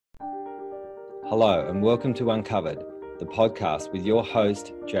Hello and welcome to Uncovered, the podcast with your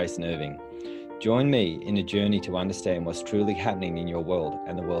host, Jason Irving. Join me in a journey to understand what's truly happening in your world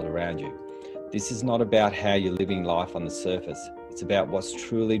and the world around you. This is not about how you're living life on the surface. It's about what's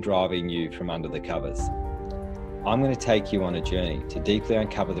truly driving you from under the covers. I'm going to take you on a journey to deeply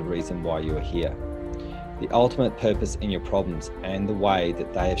uncover the reason why you are here, the ultimate purpose in your problems and the way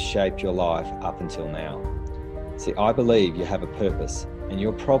that they have shaped your life up until now. See, I believe you have a purpose, and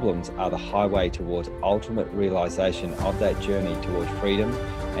your problems are the highway towards ultimate realization of that journey towards freedom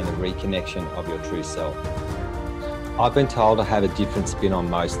and the reconnection of your true self. I've been told I have a different spin on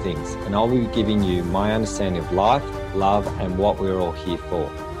most things, and I'll be giving you my understanding of life, love, and what we're all here for,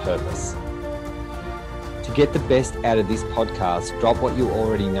 purpose. To get the best out of this podcast, drop what you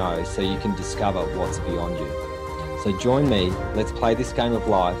already know so you can discover what's beyond you. So join me, let's play this game of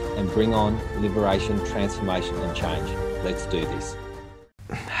life and bring on liberation, transformation, and change. Let's do this.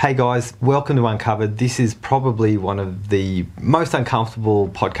 Hey guys, welcome to Uncovered. This is probably one of the most uncomfortable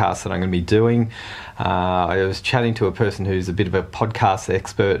podcasts that I'm going to be doing. I was chatting to a person who's a bit of a podcast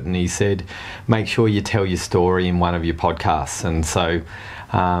expert, and he said, make sure you tell your story in one of your podcasts. And so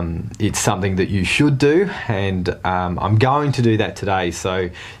it's something that you should do, and I'm going to do that today. So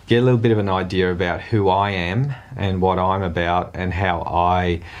get a little bit of an idea about who I am and what I'm about and how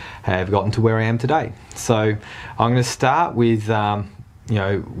I have gotten to where I am today. So I'm going to start with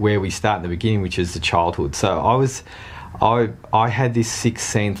where we start in the beginning, which is the childhood. So I had this sixth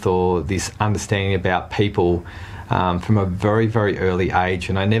sense or this understanding about people from a very, very early age,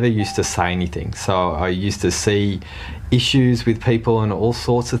 and I never used to say anything. So I used to see issues with people and all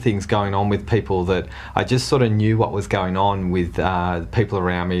sorts of things going on with people that I just sort of knew what was going on with people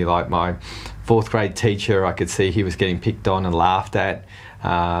around me. Like my fourth grade teacher, I could see he was getting picked on and laughed at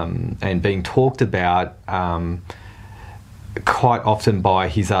and being talked about quite often by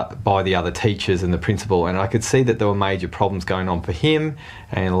the other teachers and the principal, and I could see that there were major problems going on for him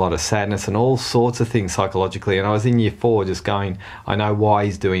and a lot of sadness and all sorts of things psychologically. And I was in year 4 just going, I know why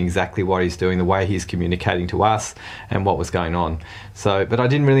he's doing exactly what he's doing, the way he's communicating to us and what was going on. So, but I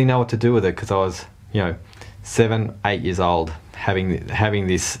didn't really know what to do with it because I was 7, 8 years old, having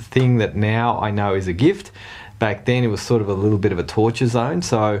this thing that now I know is a gift. Back then it was sort of a little bit of a torture zone.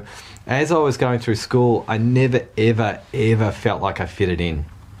 So as I was going through school, I never, ever felt like I fitted in.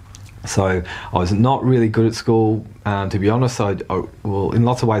 So I was not really good at school, to be honest. In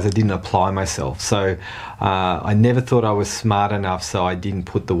lots of ways, I didn't apply myself. So I never thought I was smart enough, so I didn't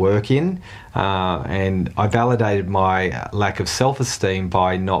put the work in. And I validated my lack of self-esteem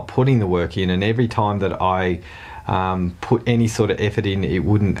by not putting the work in. And every time that I put any sort of effort in, it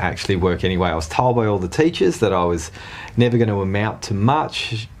wouldn't actually work anyway. I was told by all the teachers that I was never going to amount to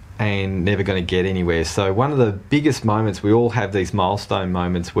much and never going to get anywhere. So one of the biggest moments, we all have these milestone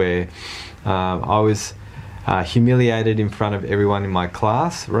moments where I was humiliated in front of everyone in my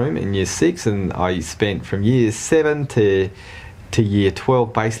classroom in year 6, and I spent from year 7 to year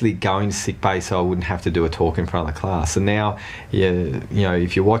 12 basically going to sick bay so I wouldn't have to do a talk in front of the class. And now,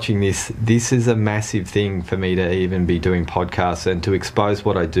 if you're watching this is a massive thing for me to even be doing podcasts and to expose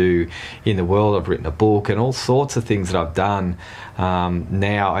what I do in the world. I've written a book and all sorts of things that I've done.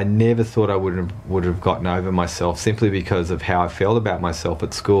 Now, I never thought I would have gotten over myself simply because of how I felt about myself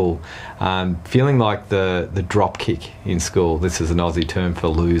at school. Feeling like the drop kick in school. This is an Aussie term for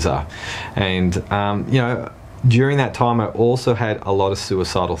loser. And, during that time, I also had a lot of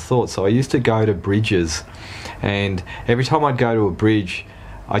suicidal thoughts. So I used to go to bridges, and every time I'd go to a bridge,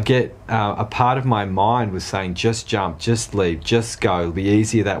 I'd get a part of my mind was saying, just jump, just leave, just go. It'll be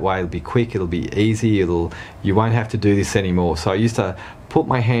easier that way. It'll be quick. It'll be easy. You won't have to do this anymore. So I used to put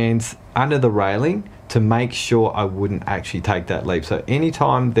my hands under the railing to make sure I wouldn't actually take that leap. So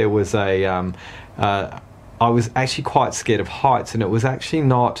anytime there was I was actually quite scared of heights, and it was actually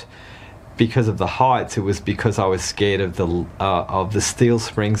not because of the heights, it was because I was scared of the steel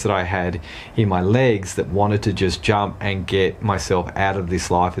springs that I had in my legs that wanted to just jump and get myself out of this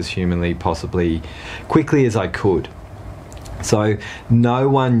life as humanly possibly quickly as I could. So no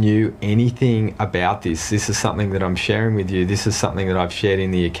one knew anything about this. This is something that I'm sharing with you. This is something that I've shared in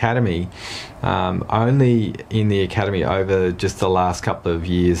the academy. Only in the academy over just the last couple of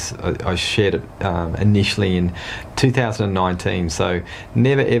years. I shared it initially in 2019. So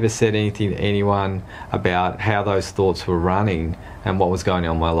never ever said anything to anyone about how those thoughts were running and what was going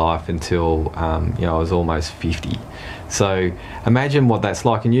on in my life until I was almost 50. So imagine what that's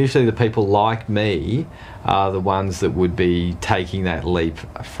like. And usually the people like me are the ones that would be taking that leap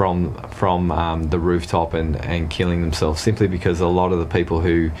from the rooftop and killing themselves, simply because a lot of the people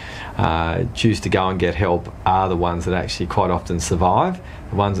who choose to go and get help are the ones that actually quite often survive.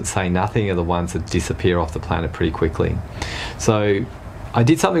 The ones that say nothing are the ones that disappear off the planet pretty quickly. So I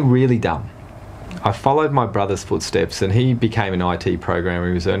did something really dumb. I followed my brother's footsteps, and he became an IT programmer.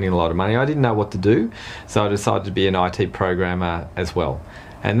 He was earning a lot of money. I didn't know what to do, so I decided to be an IT programmer as well.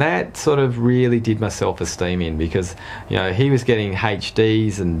 And that sort of really did my self-esteem in, because he was getting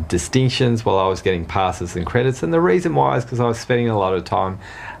HDs and distinctions while I was getting passes and credits. And the reason why is because I was spending a lot of time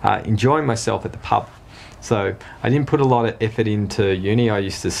enjoying myself at the pub. So I didn't put a lot of effort into uni. I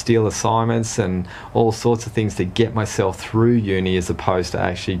used to steal assignments and all sorts of things to get myself through uni, as opposed to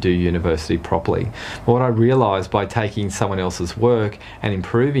actually do university properly. But what I realised by taking someone else's work and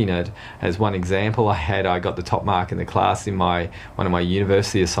improving it, as one example I got the top mark in the class in one of my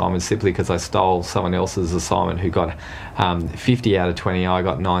university assignments, simply because I stole someone else's assignment who got 50 out of 20. I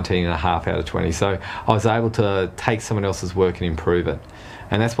got 19 and a half out of 20. So I was able to take someone else's work and improve it.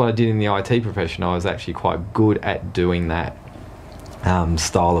 And that's what I did in the IT profession. I was actually quite good at doing that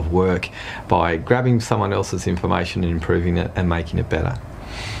style of work, by grabbing someone else's information and improving it and making it better.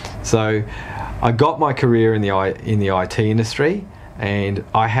 So I got my career in the IT industry, and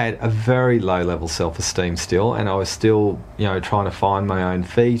I had a very low level self-esteem still, and I was still trying to find my own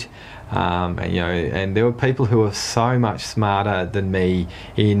feet. And there were people who were so much smarter than me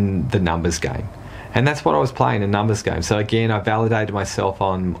in the numbers game. And that's what I was playing, a numbers game. So again, I validated myself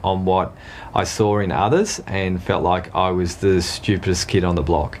on what I saw in others, and felt like I was the stupidest kid on the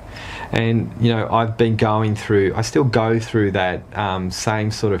block. And I've been I still go through that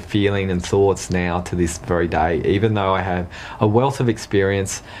same sort of feeling and thoughts now to this very day, even though I have a wealth of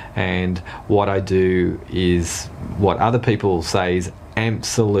experience, and what I do is what other people say is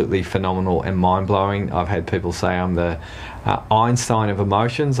absolutely phenomenal and mind-blowing. I've had people say I'm the Einstein of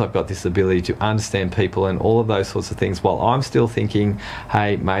emotions. I've got this ability to understand people and all of those sorts of things, while I'm still thinking,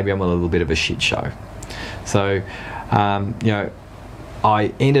 hey, maybe I'm a little bit of a shit show. So I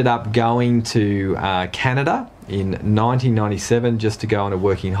ended up going to Canada in 1997 just to go on a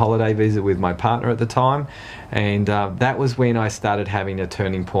working holiday visa with my partner at the time, and that was when I started having a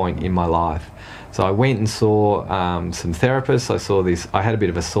turning point in my life. So I went and saw some therapists. I had a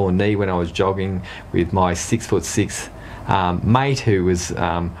bit of a sore knee when I was jogging with my 6'6" mate, who was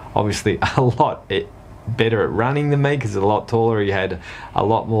obviously a lot better at running than me, because he's a lot taller. He had a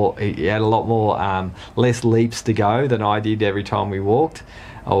lot more less leaps to go than I did every time we walked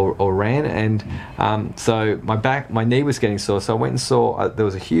or ran. And so my knee was getting sore. So I went and saw, there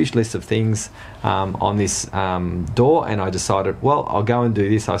was a huge list of things on this door, and I decided, well, I'll go and do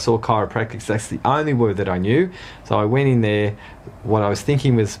this. I saw chiropractic. That's the only word that I knew. So I went in there. What I was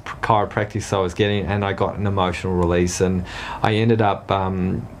thinking was chiropractic, I was getting, and I got an emotional release, and I ended up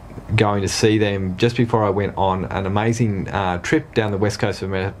going to see them just before I went on an amazing trip down the west coast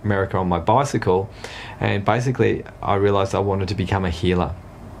of America on my bicycle. And basically I realised I wanted to become a healer.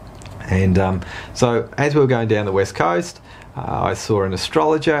 And so as we were going down the west coast, I saw an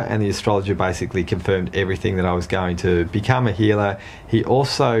astrologer, and the astrologer basically confirmed everything, that I was going to become a healer. He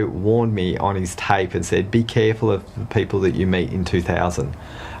also warned me on his tape and said, be careful of the people that you meet in 2000.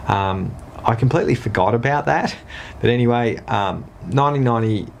 I completely forgot about that. But anyway,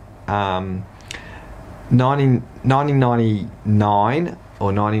 1999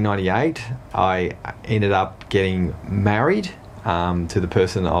 or 1998, I ended up getting married to the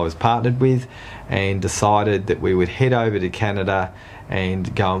person I was partnered with, and decided that we would head over to Canada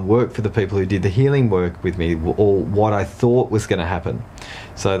and go and work for the people who did the healing work with me, or what I thought was going to happen.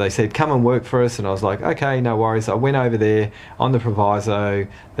 So they said, come and work for us, and I was like, okay, no worries. I went over there on the proviso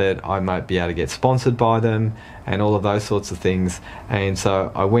that I might be able to get sponsored by them and all of those sorts of things. And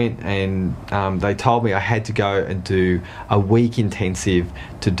so I went, and they told me I had to go and do a week intensive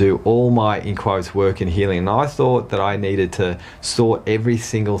to do all my, in quotes, work and healing. And I thought that I needed to sort every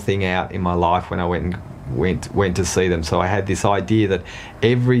single thing out in my life when I went to see them. So I had this idea that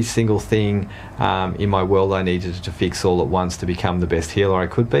every single thing in my world I needed to fix all at once to become the best healer I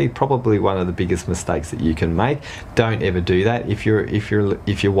could be. Probably one of the biggest mistakes that you can make. Don't ever do that. If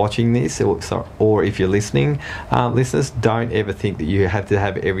you're watching this, or if you're listening, listeners, don't ever think that you have to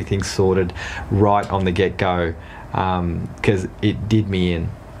have everything sorted right on the get-go, because it did me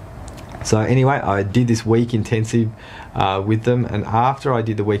in. So anyway, I did this week intensive with them. And after I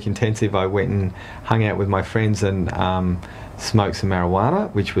did the week intensive, I went and hung out with my friends and smoked some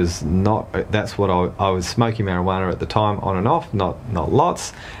marijuana, which was that's what I was smoking marijuana at the time, on and off, not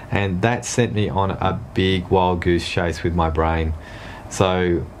lots, and that sent me on a big wild goose chase with my brain.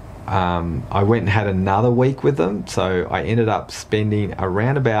 So I went and had another week with them, so I ended up spending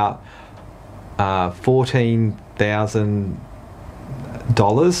around about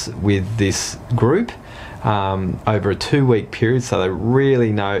 $14,000 with this group over a 2-week period. So they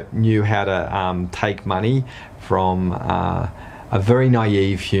really knew how to take money from a very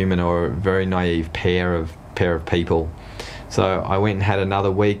naive human or a very naive pair of people. So I went and had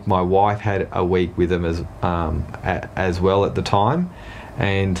another week. My wife had a week with them as well at the time,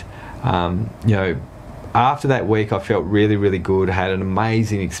 and after that week I felt really, really good. I had an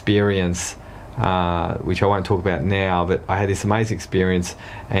amazing experience, which I won't talk about now, but I had this amazing experience,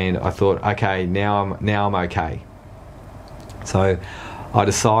 and I thought, okay, now I'm okay. So I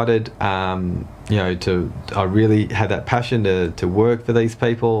decided, I really had that passion to work for these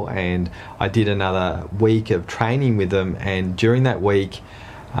people, and I did another week of training with them. And during that week,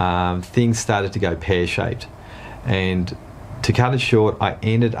 things started to go pear-shaped. And to cut it short, I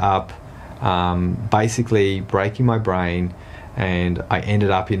ended up basically breaking my brain, and I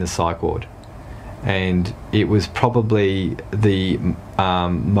ended up in the psych ward. And it was probably the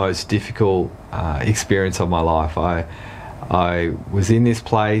most difficult experience of my life. I was in this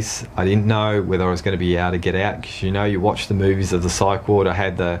place. I didn't know whether I was going to be able to get out, because you watch the movies of the psych ward. I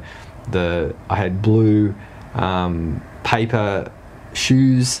had I had blue paper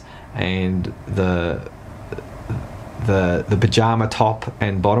shoes and the pajama top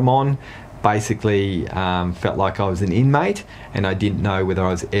and bottom on. Basically felt like I was an inmate, and I didn't know whether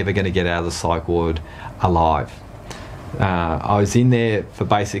I was ever going to get out of the psych ward alive. I was in there for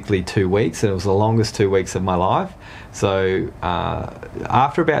basically 2 weeks, and it was the longest 2 weeks of my life. So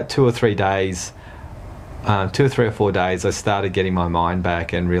after about 2 or 3 days, 2 or 3 or 4 days, I started getting my mind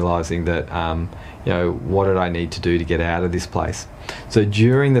back and realising that, what did I need to do to get out of this place? So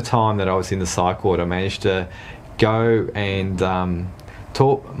during the time that I was in the psych ward, I managed to go and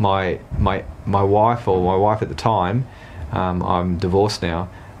talk my wife, or my wife at the time, I'm divorced now,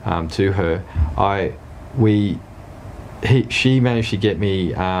 to her. She managed to get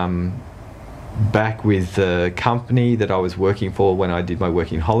me back with the company that I was working for when I did my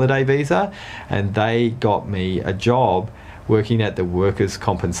working holiday visa, and they got me a job working at the Workers'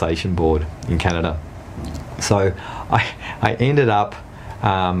 Compensation Board in Canada. So I ended up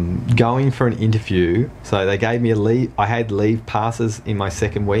going for an interview. So they gave me a leave. I had leave passes in my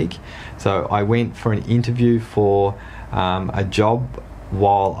second week, so I went for an interview for a job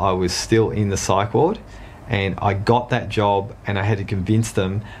while I was still in the psych ward, and I got that job, and I had to convince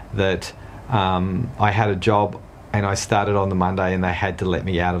them that I had a job, and I started on the Monday, and they had to let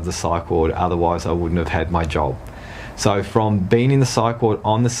me out of the psych ward, otherwise I wouldn't have had my job. So from being in the psych ward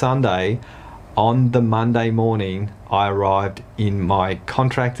on the Sunday, on the Monday morning, I arrived in my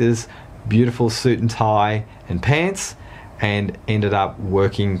contractor's beautiful suit and tie and pants, and ended up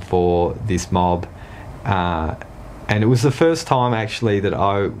working for this mob. And it was the first time actually that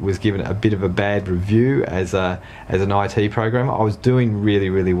I was given a bit of a bad review as an IT programmer. I was doing really,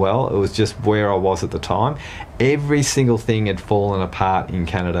 really well. It was just where I was at the time. Every single thing had fallen apart in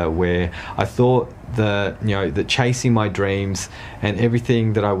Canada, where I thought that chasing my dreams and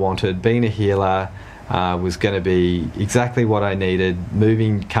everything that I wanted, being a healer, was going to be exactly what I needed.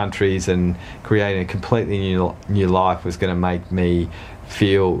 Moving countries and creating a completely new life was going to make me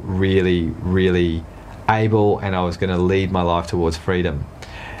feel really, really able, and I was going to lead my life towards freedom.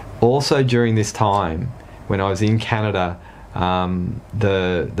 Also during this time, when I was in Canada,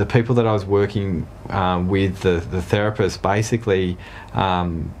 the people that I was working with, the therapists, basically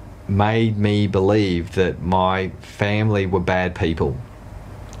made me believe that my family were bad people,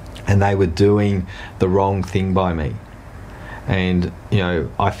 and they were doing the wrong thing by me. And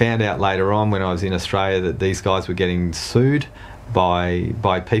I found out later on when I was in Australia that these guys were getting sued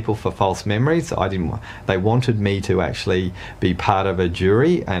by people for false memories. They wanted me to actually be part of a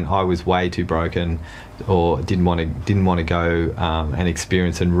jury, and I was way too broken, or didn't want to go and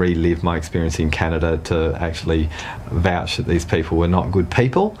experience and relive my experience in Canada to actually vouch that these people were not good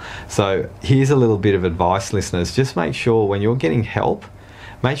people. So here's a little bit of advice, listeners. Just make sure when you're getting help,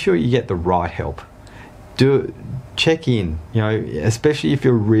 make sure you get the right help. check in, especially if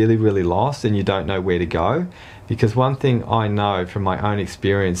you're really, really lost and you don't know where to go. Because one thing I know from my own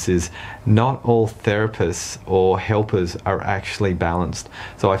experience is not all therapists or helpers are actually balanced.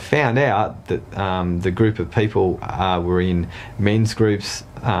 So I found out that the group of people were in men's groups.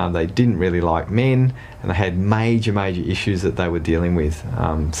 They didn't really like men, and they had major issues that they were dealing with.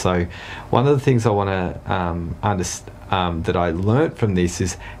 So one of the things I want to understand that I learnt from this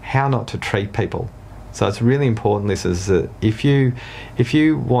is how not to treat people. So it's really important, listeners, that if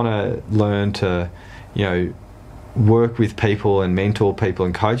you want to learn to, work with people and mentor people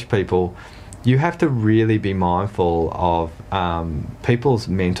and coach people, you have to really be mindful of people's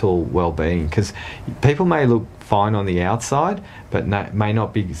mental well-being, because people may look fine on the outside but may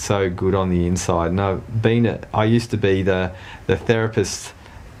not be so good on the inside. And I used to be the therapist,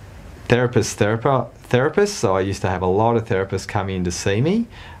 so I used to have a lot of therapists come in to see me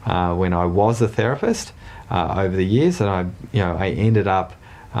when I was a therapist over the years, and I ended up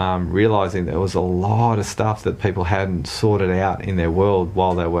realising there was a lot of stuff that people hadn't sorted out in their world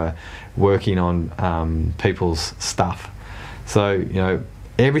while they were working on people's stuff. So,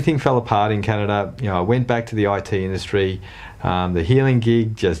 everything fell apart in Canada. I went back to the IT industry. The healing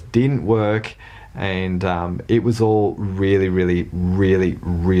gig just didn't work, and it was all really, really, really,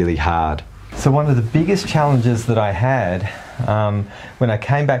 really hard. So one of the biggest challenges that I had when I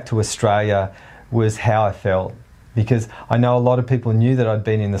came back to Australia was how I felt. Because I know a lot of people knew that I'd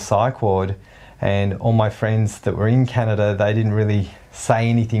been in the psych ward, and all my friends that were in Canada, they didn't really say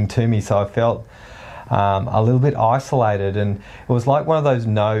anything to me, so I felt a little bit isolated, and it was like one of those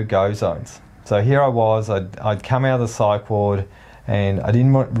no-go zones. So here I was, I'd come out of the psych ward, and I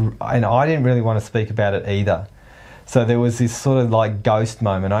didn't really want to speak about it either. So there was this sort of like ghost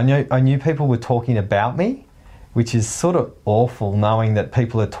moment. I knew people were talking about me, which is sort of awful, knowing that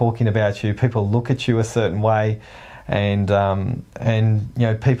people are talking about you, people look at you a certain way, and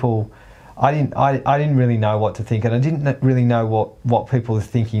people. I didn't really know what to think, and I didn't really know what people were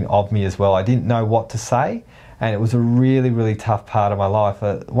thinking of me as well. I didn't know what to say, and it was a really, really tough part of my life.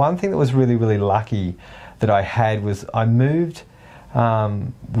 One thing that was really, really lucky that I had was I moved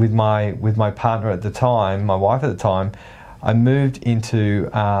with my partner at the time, my wife at the time. I moved into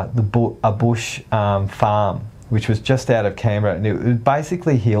a bush farm, which was just out of Canberra, and it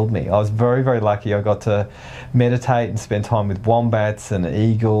basically healed me. I was very, very lucky. I got to meditate and spend time with wombats and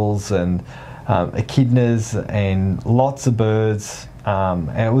eagles and echidnas and lots of birds, and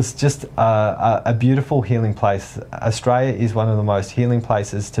it was just a beautiful healing place. Australia is one of the most healing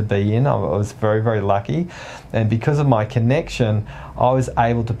places to be in. I was very, very lucky, and because of my connection, I was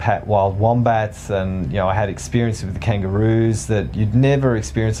able to pat wild wombats, and I had experience with the kangaroos that you'd never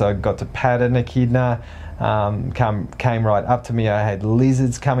experience. I got to pat an echidna. Came right up to me. I had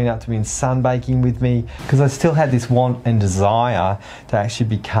lizards coming up to me and sunbaking with me, because I still had this want and desire to actually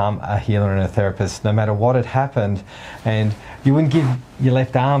become a healer and a therapist, no matter what had happened. And you wouldn't give your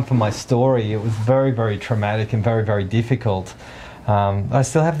left arm for my story. It was very, very traumatic and very, very difficult. I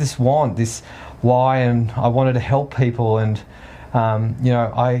still have this want, this why, and I wanted to help people. And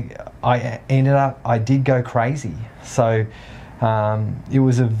I ended up, I did go crazy. So it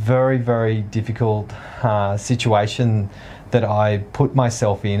was a very, very difficult situation that I put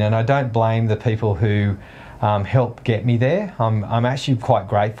myself in, and I don't blame the people who helped get me there. I'm actually quite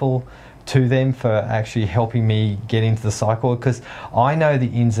grateful to them for actually helping me get into the psych ward, because I know the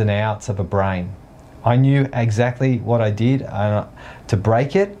ins and outs of a brain. I knew exactly what I did to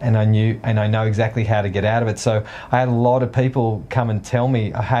break it, and I know exactly how to get out of it. So I had a lot of people come and tell me,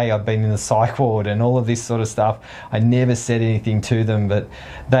 hey, I've been in the psych ward and all of this sort of stuff. I never said anything to them, but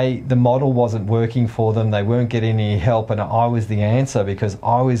the model wasn't working for them. They weren't getting any help, and I was the answer, because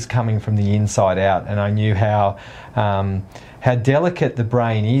I was coming from the inside out, and I knew how delicate the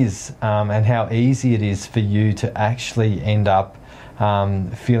brain is, and how easy it is for you to actually end up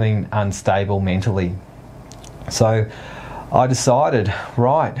feeling unstable mentally. So I decided,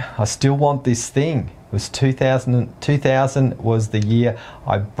 right, I still want this thing. It was 2000 was the year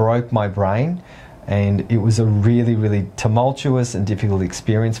I broke my brain, and it was a really, really tumultuous and difficult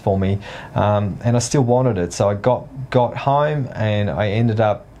experience for me, and I still wanted it. So I got home, and I ended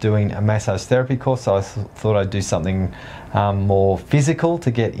up doing a massage therapy course. So I thought I'd do something more physical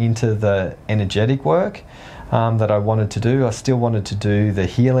to get into the energetic work that I wanted to do. I still wanted to do the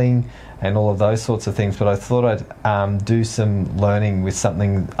healing and all of those sorts of things, but I thought I'd do some learning with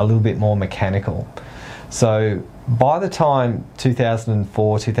something a little bit more mechanical. So by the time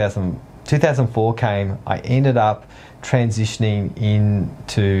 2004 came, I ended up transitioning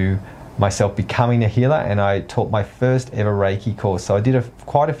into myself becoming a healer, and I taught my first ever Reiki course. So I did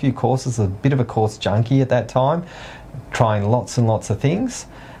quite a few courses, a bit of a course junkie at that time, trying lots and lots of things,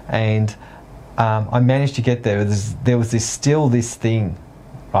 and I managed to get there. There was still this thing,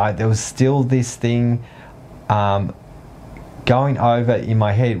 right? There was still this thing going over in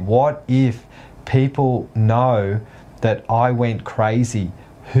my head. What if people know that I went crazy?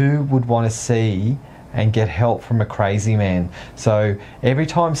 Who would want to see and get help from a crazy man? So every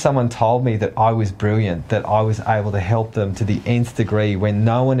time someone told me that I was brilliant, that I was able to help them to the nth degree when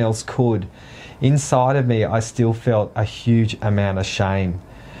no one else could, inside of me I still felt a huge amount of shame,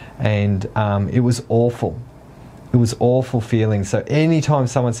 and it was awful. It was awful feeling. So anytime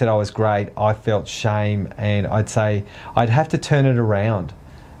someone said I was great, I felt shame, and I'd have to turn it around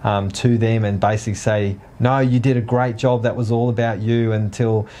to them and basically say, no, you did a great job, that was all about you,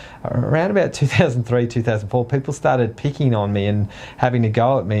 until around about 2003, 2004, people started picking on me and having a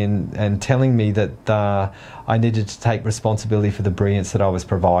go at me and telling me that I needed to take responsibility for the brilliance that I was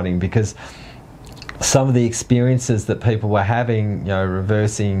providing, because some of the experiences that people were having,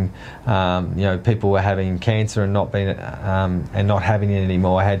 reversing, people were having cancer and not having it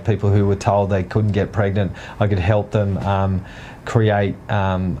anymore. I had people who were told they couldn't get pregnant. I could help them create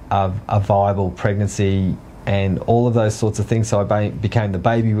a viable pregnancy and all of those sorts of things. So I became the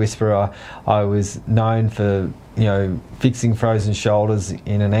baby whisperer. I was known for fixing frozen shoulders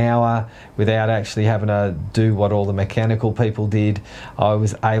in an hour without actually having to do what all the mechanical people did. I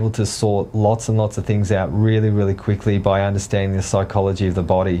was able to sort lots and lots of things out really, really quickly by understanding the psychology of the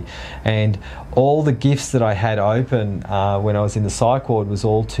body. And all the gifts that I had open when I was in the psych ward was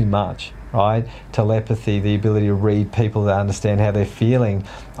all too much, right? Telepathy, the ability to read people, to understand how they're feeling.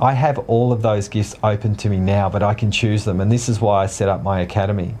 I have all of those gifts open to me now, but I can choose them. And this is why I set up my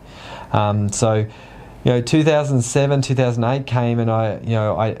academy. 2007, 2008 came, and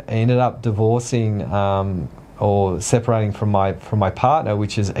I ended up divorcing or separating from my partner,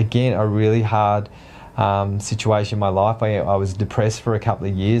 which is again a really hard situation in my life. I was depressed for a couple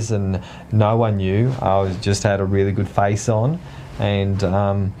of years, and no one knew. I just had a really good face on, and it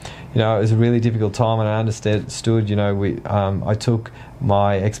was a really difficult time. And I understood. I took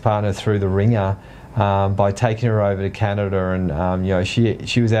my ex-partner through the ringer by taking her over to Canada, and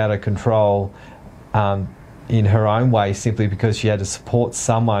she was out of control. In her own way, simply because she had to support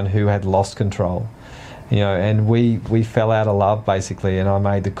someone who had lost control, and we fell out of love basically, and I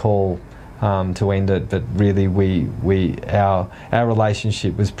made the call to end it. But really, our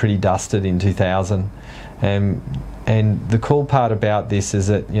relationship was pretty dusted in 2000, and the cool part about this is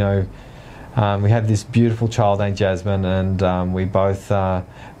that we have this beautiful child named Jasmine, and we both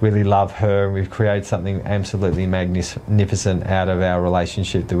really love her, and we've created something absolutely magnificent out of our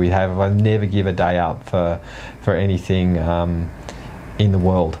relationship that we have. I never give a day up for anything in the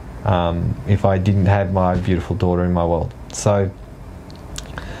world if I didn't have my beautiful daughter in my world. So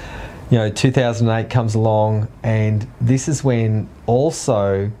 2008 comes along, and this is when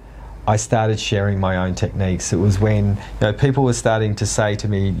also I started sharing my own techniques. It was when people were starting to say to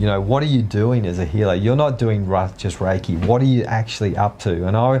me, what are you doing as a healer? You're not doing just Reiki. What are you actually up to?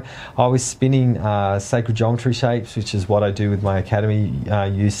 And I was spinning sacred geometry shapes, which is what I do with my academy,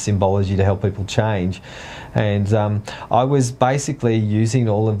 use symbology to help people change. And I was basically using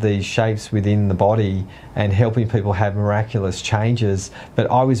all of these shapes within the body and helping people have miraculous changes,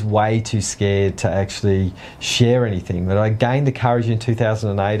 but I was way too scared to actually share anything. But I gained the courage in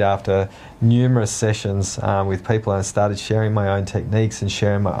 2008 after numerous sessions with people, and I started sharing my own techniques and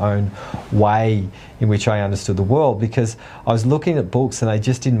sharing my own way in which I understood the world, because I was looking at books and they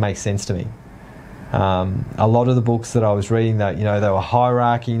just didn't make sense to me. A lot of the books that I was reading, that they were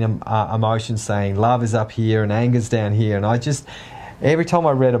hierarchying emotions, saying love is up here and anger's down here, and every time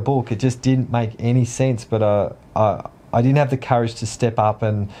I read a book, it just didn't make any sense. But I didn't have the courage to step up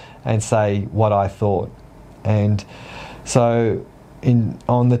and say what I thought. And so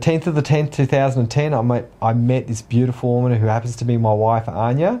on the 10th of the 10th, 2010, I met this beautiful woman who happens to be my wife,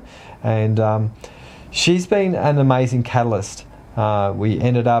 Anya, and she's been an amazing catalyst. We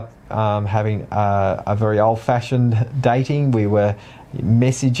ended up having a very old-fashioned dating. We were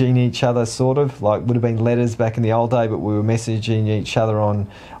messaging each other, sort of like would have been letters back in the old day, but we were messaging each other on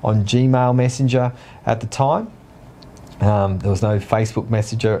Gmail Messenger at the time. There was no Facebook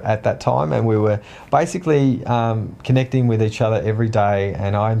Messenger at that time, and we were basically connecting with each other every day.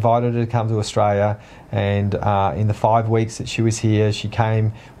 And I invited her to come to Australia, and in the 5 weeks that she was here, she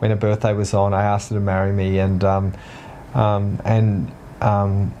came when her birthday was on. I asked her to marry me, and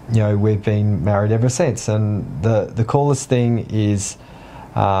we've been married ever since. And the coolest thing is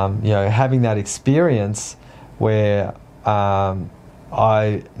having that experience where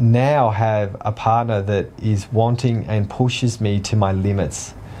I now have a partner that is wanting and pushes me to my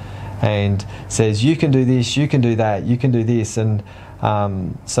limits and says, you can do this, you can do that, you can do this. And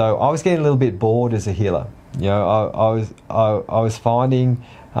so I was getting a little bit bored as a healer. I was finding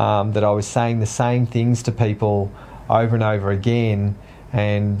that I was saying the same things to people over and over again,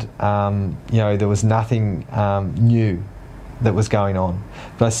 and there was nothing new that was going on.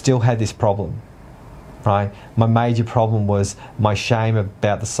 But I still had this problem. Right, my major problem was my shame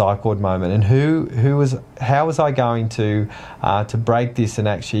about the psych ward moment, and how was I going to break this and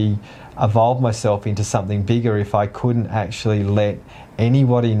actually evolve myself into something bigger if I couldn't actually let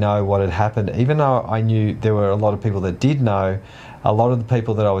anybody know what had happened? Even though I knew there were a lot of people that did know, a lot of the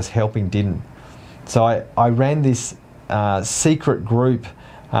people that I was helping didn't. So I ran this secret group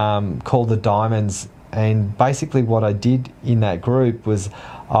called the Diamonds. And basically what I did in that group was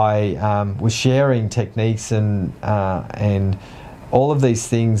I was sharing techniques and all of these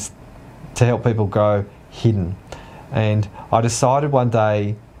things to help people grow hidden. And I decided one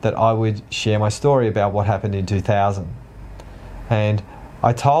day that I would share my story about what happened in 2000. And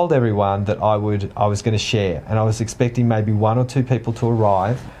I told everyone that I was going to share, and I was expecting maybe 1 or 2 people to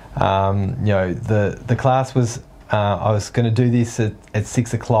arrive. The class was, I was going to do this at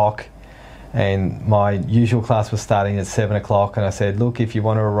 6 o'clock. And my usual class was starting at 7 o'clock, and I said, look, if you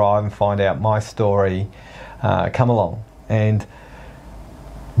want to arrive and find out my story, come along. And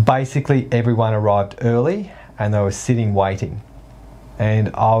basically everyone arrived early, and they were sitting waiting.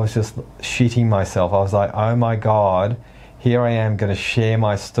 And I was just shitting myself. I was like, oh my God, here I am going to share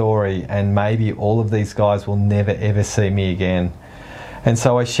my story, and maybe all of these guys will never ever see me again. And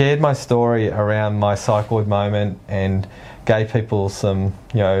so I shared my story around my psych ward moment and gave people some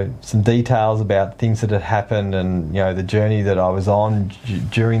details about things that had happened and the journey that I was on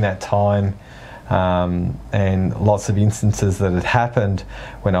during that time, and lots of instances that had happened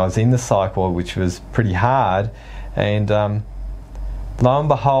when I was in the psych ward, which was pretty hard. And lo and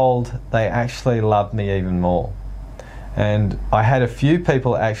behold, they actually loved me even more. And I had a few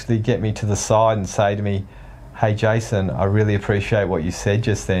people actually get me to the side and say to me, hey Jason, I really appreciate what you said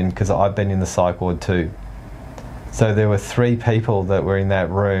just then, because I've been in the psych ward too. So there were 3 people that were in that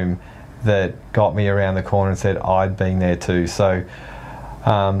room that got me around the corner and said I'd been there too. So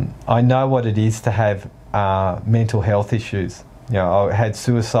I know what it is to have mental health issues. I had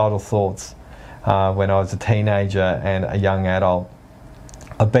suicidal thoughts when I was a teenager and a young adult.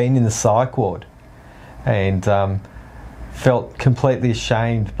 I've been in the psych ward and felt completely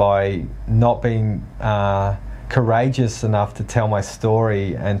ashamed by not being courageous enough to tell my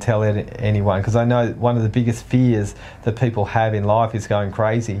story and tell anyone, because I know one of the biggest fears that people have in life is going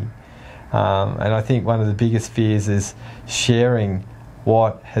crazy, and I think one of the biggest fears is sharing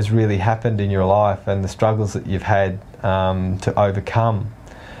what has really happened in your life and the struggles that you've had to overcome.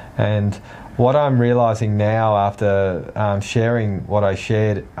 And what I'm realising now after sharing what I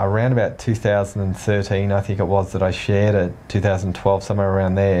shared around about 2013, I think it was that I shared it, 2012, somewhere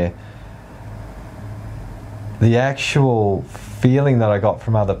around there, the actual feeling that I got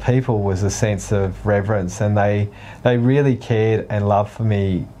from other people was a sense of reverence, and they really cared and loved for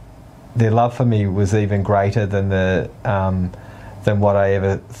me. Their love for me was even greater than than what I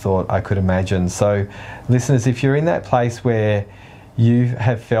ever thought I could imagine. So listeners, if you're in that place where you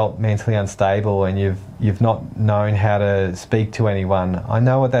have felt mentally unstable and you've not known how to speak to anyone, I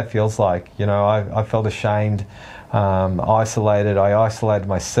know what that feels like. I felt ashamed, isolated. I isolated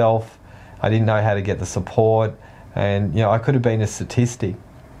myself. I didn't know how to get the support, and I could have been a statistic.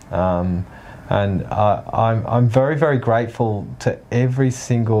 And I'm very, very grateful to every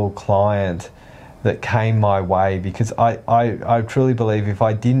single client that came my way, because I truly believe if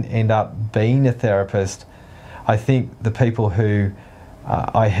I didn't end up being a therapist, I think the people who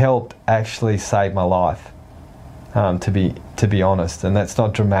I helped actually saved my life. To be honest, and that's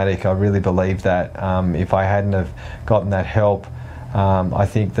not dramatic. I really believe that. If I hadn't have gotten that help, I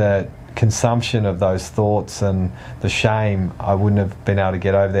think that consumption of those thoughts and the shame, I wouldn't have been able to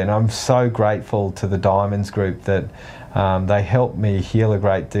get over there. And I'm so grateful to the Diamonds group that they helped me heal a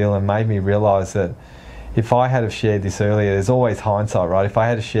great deal and made me realise that if I had have shared this earlier, there's always hindsight, right? If I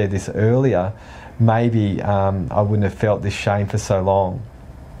had have shared this earlier, maybe I wouldn't have felt this shame for so long.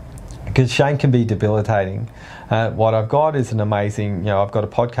 Because shame can be debilitating. What I've got is an amazing, I've got a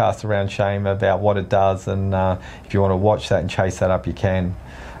podcast around shame about what it does, and if you want to watch that and chase that up, you can.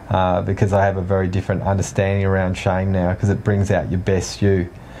 Because I have a very different understanding around shame now, because it brings out your best you.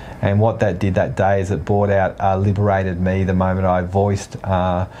 And what that did that day is it brought out, liberated me the moment I voiced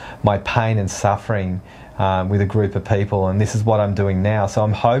my pain and suffering with a group of people, and this is what I'm doing now. So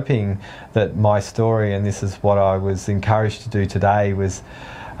I'm hoping that my story, and this is what I was encouraged to do today, was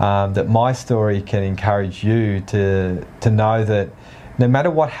that my story can encourage you to know that no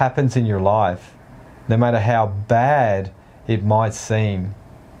matter what happens in your life, no matter how bad it might seem,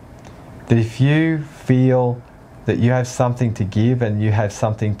 that if you feel that you have something to give and you have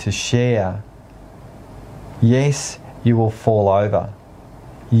something to share, yes, you will fall over.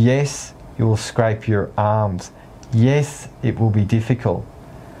 Yes, you will scrape your arms. Yes, it will be difficult.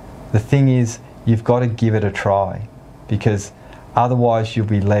 The thing is, you've got to give it a try, because otherwise you'll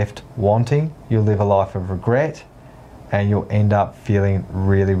be left wanting, you'll live a life of regret, and you'll end up feeling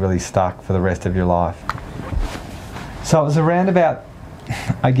really, really stuck for the rest of your life. So it was around about,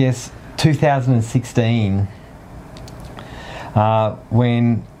 I guess, 2016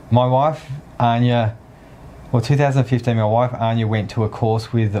 when my wife Anya, 2015, my wife Anya went to a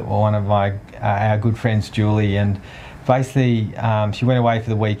course with one of our good friends, Julie, and basically she went away for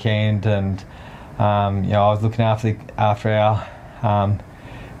the weekend, and I was looking after our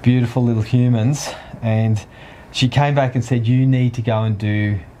beautiful little humans, and she came back and said, "You need to go and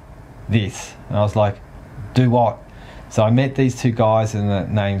do this." And I was like, "Do what?" So I met these two guys, and the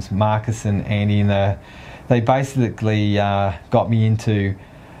names Marcus and Andy, and they basically got me into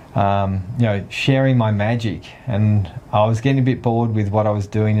sharing my magic. And I was getting a bit bored with what I was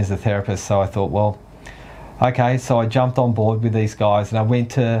doing as a therapist, so I thought, well, okay. So I jumped on board with these guys, and I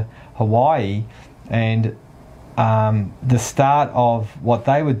went to Hawaii, and the start of what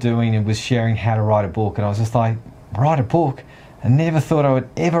they were doing was sharing how to write a book, and I was just like, write a book? I never thought I would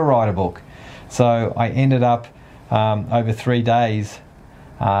ever write a book. So I ended up over 3 days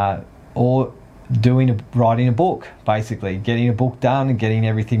writing a book, basically getting a book done and getting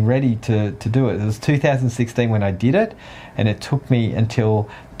everything ready to do it. It was 2016 when I did it, and it took me until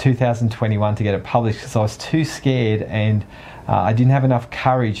 2021 to get it published because I was too scared, and I didn't have enough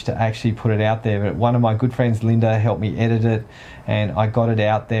courage to actually put it out there. But one of my good friends, Linda, helped me edit it, and I got it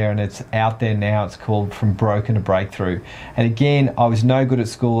out there, and it's out there now. It's called From Broken to Breakthrough. And again, I was no good at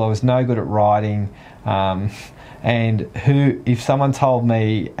school, I was no good at writing, and if someone told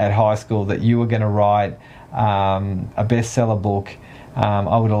me at high school that you were going to write a bestseller book,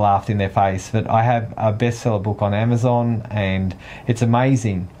 I would have laughed in their face. But I have a bestseller book on Amazon, and it's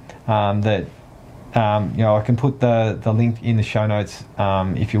amazing that I can put the link in the show notes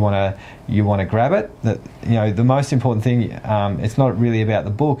if you want to grab it. That the most important thing, it's not really about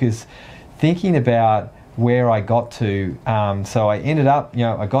the book, is thinking about where I got to. So I ended up,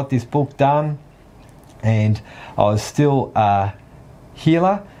 I got this book done, and I was still a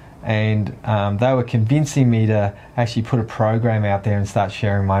healer, and they were convincing me to actually put a program out there and start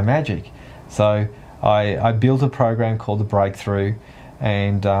sharing my magic. So I built a program called The Breakthrough,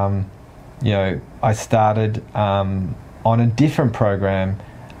 and I started on a different program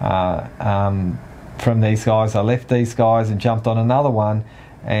from these guys. I left these guys and jumped on another one,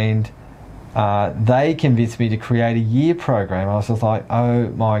 and they convinced me to create a year program. I was just like, oh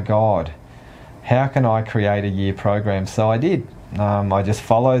my God, how can I create a year program? So I did. I just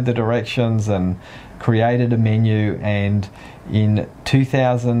followed the directions and created a menu, and in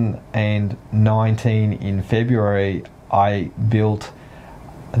 2019 in February I built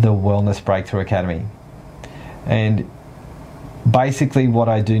the Wellness Breakthrough Academy. And basically what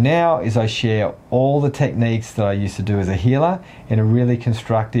I do now is I share all the techniques that I used to do as a healer in a really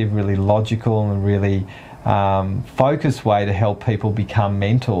constructive, really logical, and really focused way to help people become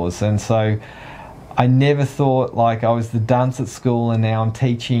mentors. And so I never thought like I was the dunce at school, and now I'm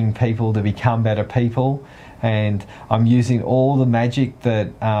teaching people to become better people, and I'm using all the magic that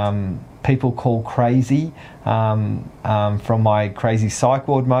people call crazy from my crazy psych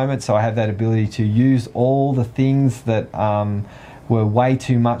ward moment. So I have that ability to use all the things that were way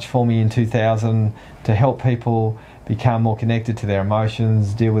too much for me in 2000 to help people become more connected to their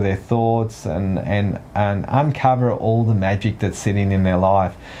emotions, deal with their thoughts, and uncover all the magic that's sitting in their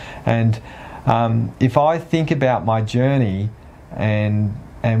life. And if I think about my journey and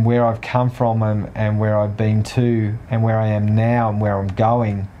where I've come from and where I've been to and where I am now and where I'm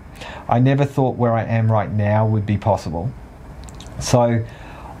going, I never thought where I am right now would be possible. So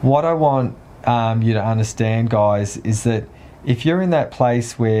what I want you to understand, guys, is that if you're in that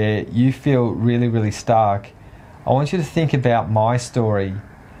place where you feel really, really stuck, I want you to think about my story.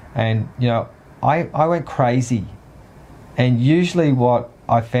 And I went crazy, and usually what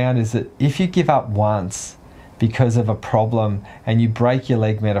I found is that if you give up once because of a problem and you break your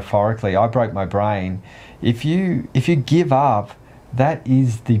leg, metaphorically, I broke my brain. If you give up, that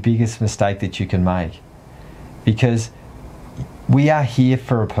is the biggest mistake that you can make, because we are here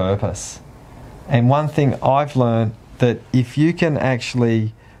for a purpose. And one thing I've learned, that if you can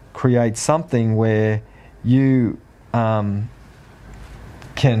actually create something where you can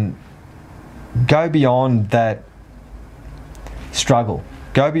go beyond that struggle,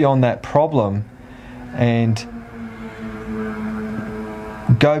 go beyond that problem, and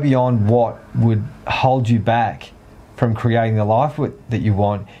go beyond what would hold you back from creating the life that you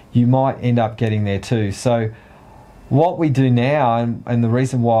want, you might end up getting there too. So what we do now, and the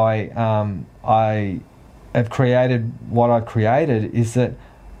reason why I have created what I've created, is that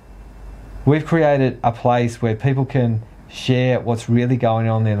we've created a place where people can share what's really going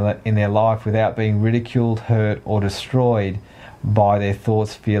on in their life without being ridiculed, hurt, or destroyed by their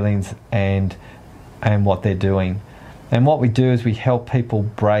thoughts, feelings, and what they're doing. And what we do is we help people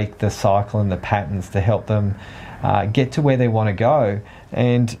break the cycle and the patterns to help them get to where they want to go.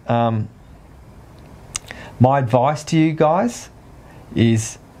 And my advice to you guys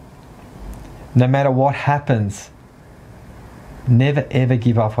is, no matter what happens, never ever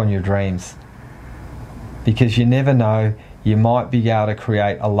give up on your dreams, because you never know, you might be able to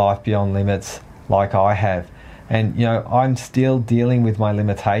create a life beyond limits like I have. And you know, I'm still dealing with my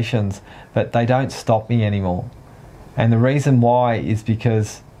limitations, but they don't stop me anymore. And the reason why is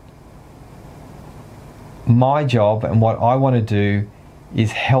because my job and what I want to do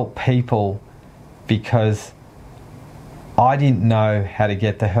is help people, because I didn't know how to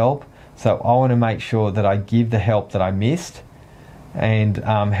get the help. So I want to make sure that I give the help that I missed, and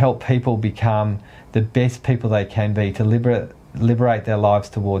help people become the best people they can be to liberate their lives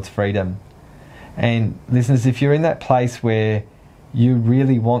towards freedom. And listeners, if you're in that place where you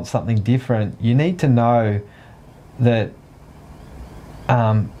really want something different, you need to know that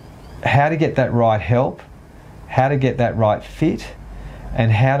how to get that right help, how to get that right fit,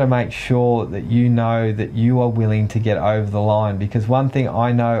 and how to make sure that you know that you are willing to get over the line. Because one thing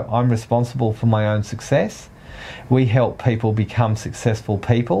I know, I'm responsible for my own success. We help people become successful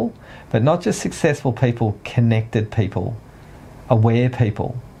people, but not just successful people, connected people, aware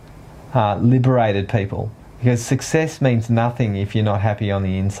people, liberated people. Because success means nothing if you're not happy on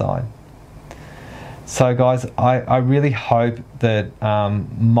the inside. So guys, I really hope that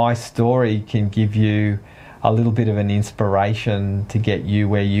my story can give you a little bit of an inspiration to get you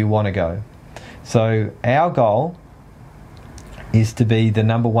where you want to go. So our goal is to be the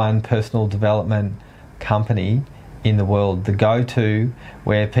 #1 personal development company in the world, the go-to,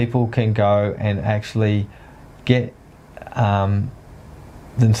 where people can go and actually get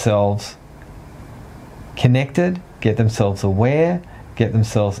themselves connected, get themselves aware, get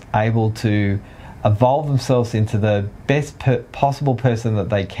themselves able to evolve themselves into the best possible person that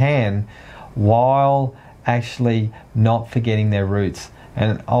they can, while actually not forgetting their roots.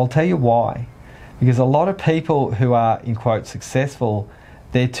 And I'll tell you why. Because a lot of people who are, in quote, successful,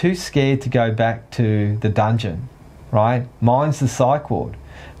 they're too scared to go back to the dungeon, right? Mine's the psych ward.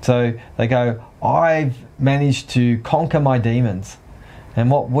 So they go, I've managed to conquer my demons. And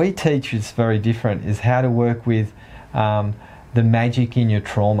what we teach is very different, is how to work with the magic in your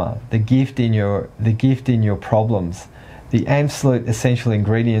trauma, the gift in your problems, the absolute essential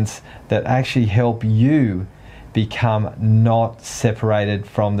ingredients that actually help you become not separated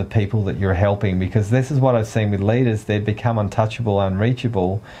from the people that you're helping. Because this is what I've seen with leaders: they've become untouchable,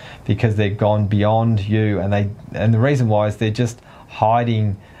 unreachable, because they've gone beyond you, and the reason why is they're just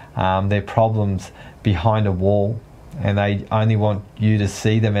hiding their problems behind a wall, and they only want you to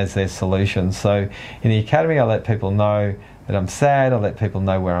see them as their solution. So in the Academy, I let people know that I'm sad, I let people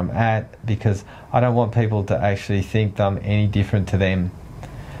know where I'm at, because I don't want people to actually think that I'm any different to them.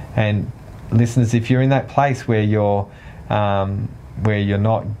 And listeners, if you're in that place where you're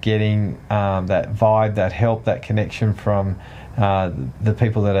not getting that vibe, that help, that connection from the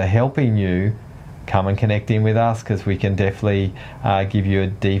people that are helping you, come and connect in with us, because we can definitely give you a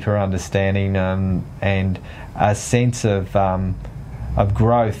deeper understanding and a sense of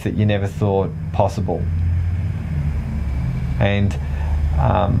growth that you never thought possible. And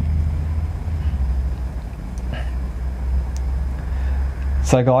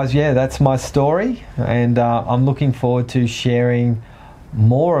so guys, yeah, that's my story, and I'm looking forward to sharing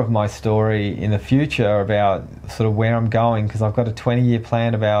more of my story in the future about sort of where I'm going, because I've got a 20-year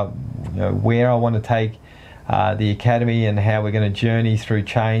plan about, you know, where I want to take the Academy and how we're going to journey through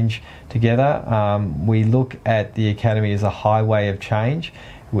change together. We look at the Academy as a highway of change.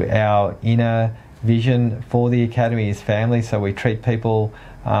 Our inner vision for the Academy is family, so we treat people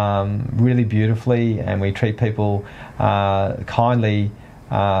really beautifully, and we treat people kindly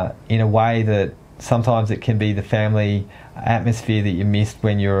in a way that sometimes it can be the family atmosphere that you missed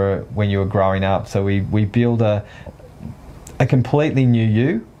when you were growing up. So we build a completely new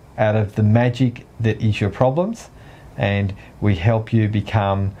you out of the magic that is your problems, and we help you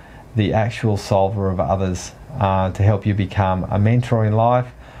become the actual solver of others, to help you become a mentor in life.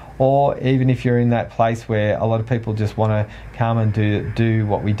 Or even if you're in that place where a lot of people just want to come and do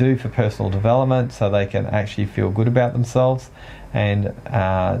what we do for personal development so they can actually feel good about themselves. And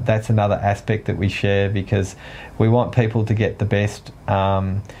that's another aspect that we share, because we want people to get the best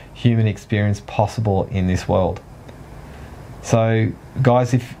human experience possible in this world. So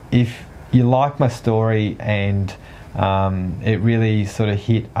guys, if you like my story and it really sort of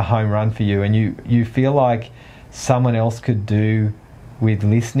hit a home run for you, and you feel like someone else could do with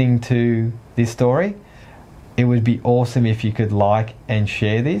listening to this story, it would be awesome if you could like and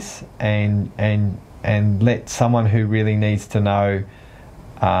share this and let someone who really needs to know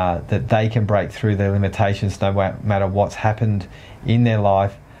that they can break through their limitations no matter what's happened in their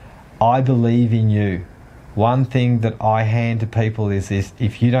life. I believe in you. One thing that I hand to people is this: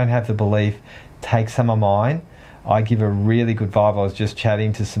 if you don't have the belief, take some of mine. I give a really good vibe. I was just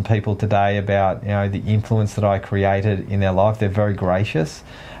chatting to some people today about, the influence that I created in their life. They're very gracious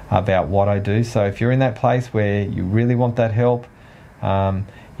about what I do. So if you're in that place where you really want that help,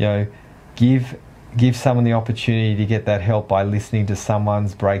 give someone the opportunity to get that help by listening to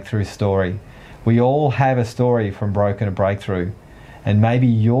someone's breakthrough story. We all have a story from broken to breakthrough, and maybe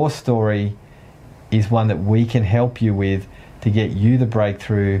your story is one that we can help you with to get you the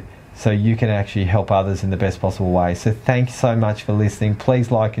breakthrough, so you can actually help others in the best possible way. So thank you so much for listening.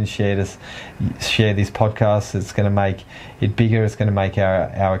 Please like and share this podcast. It's going to make it bigger. It's going to make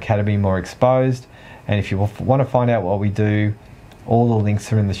our academy more exposed. And if you want to find out what we do, all the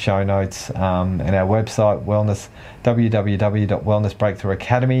links are in the show notes, and our website,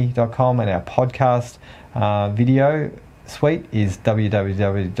 www.wellnessbreakthroughacademy.com, and our podcast video suite is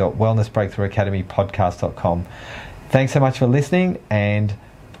www.wellnessbreakthroughacademypodcast.com. Thanks so much for listening, and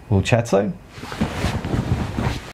we'll chat soon.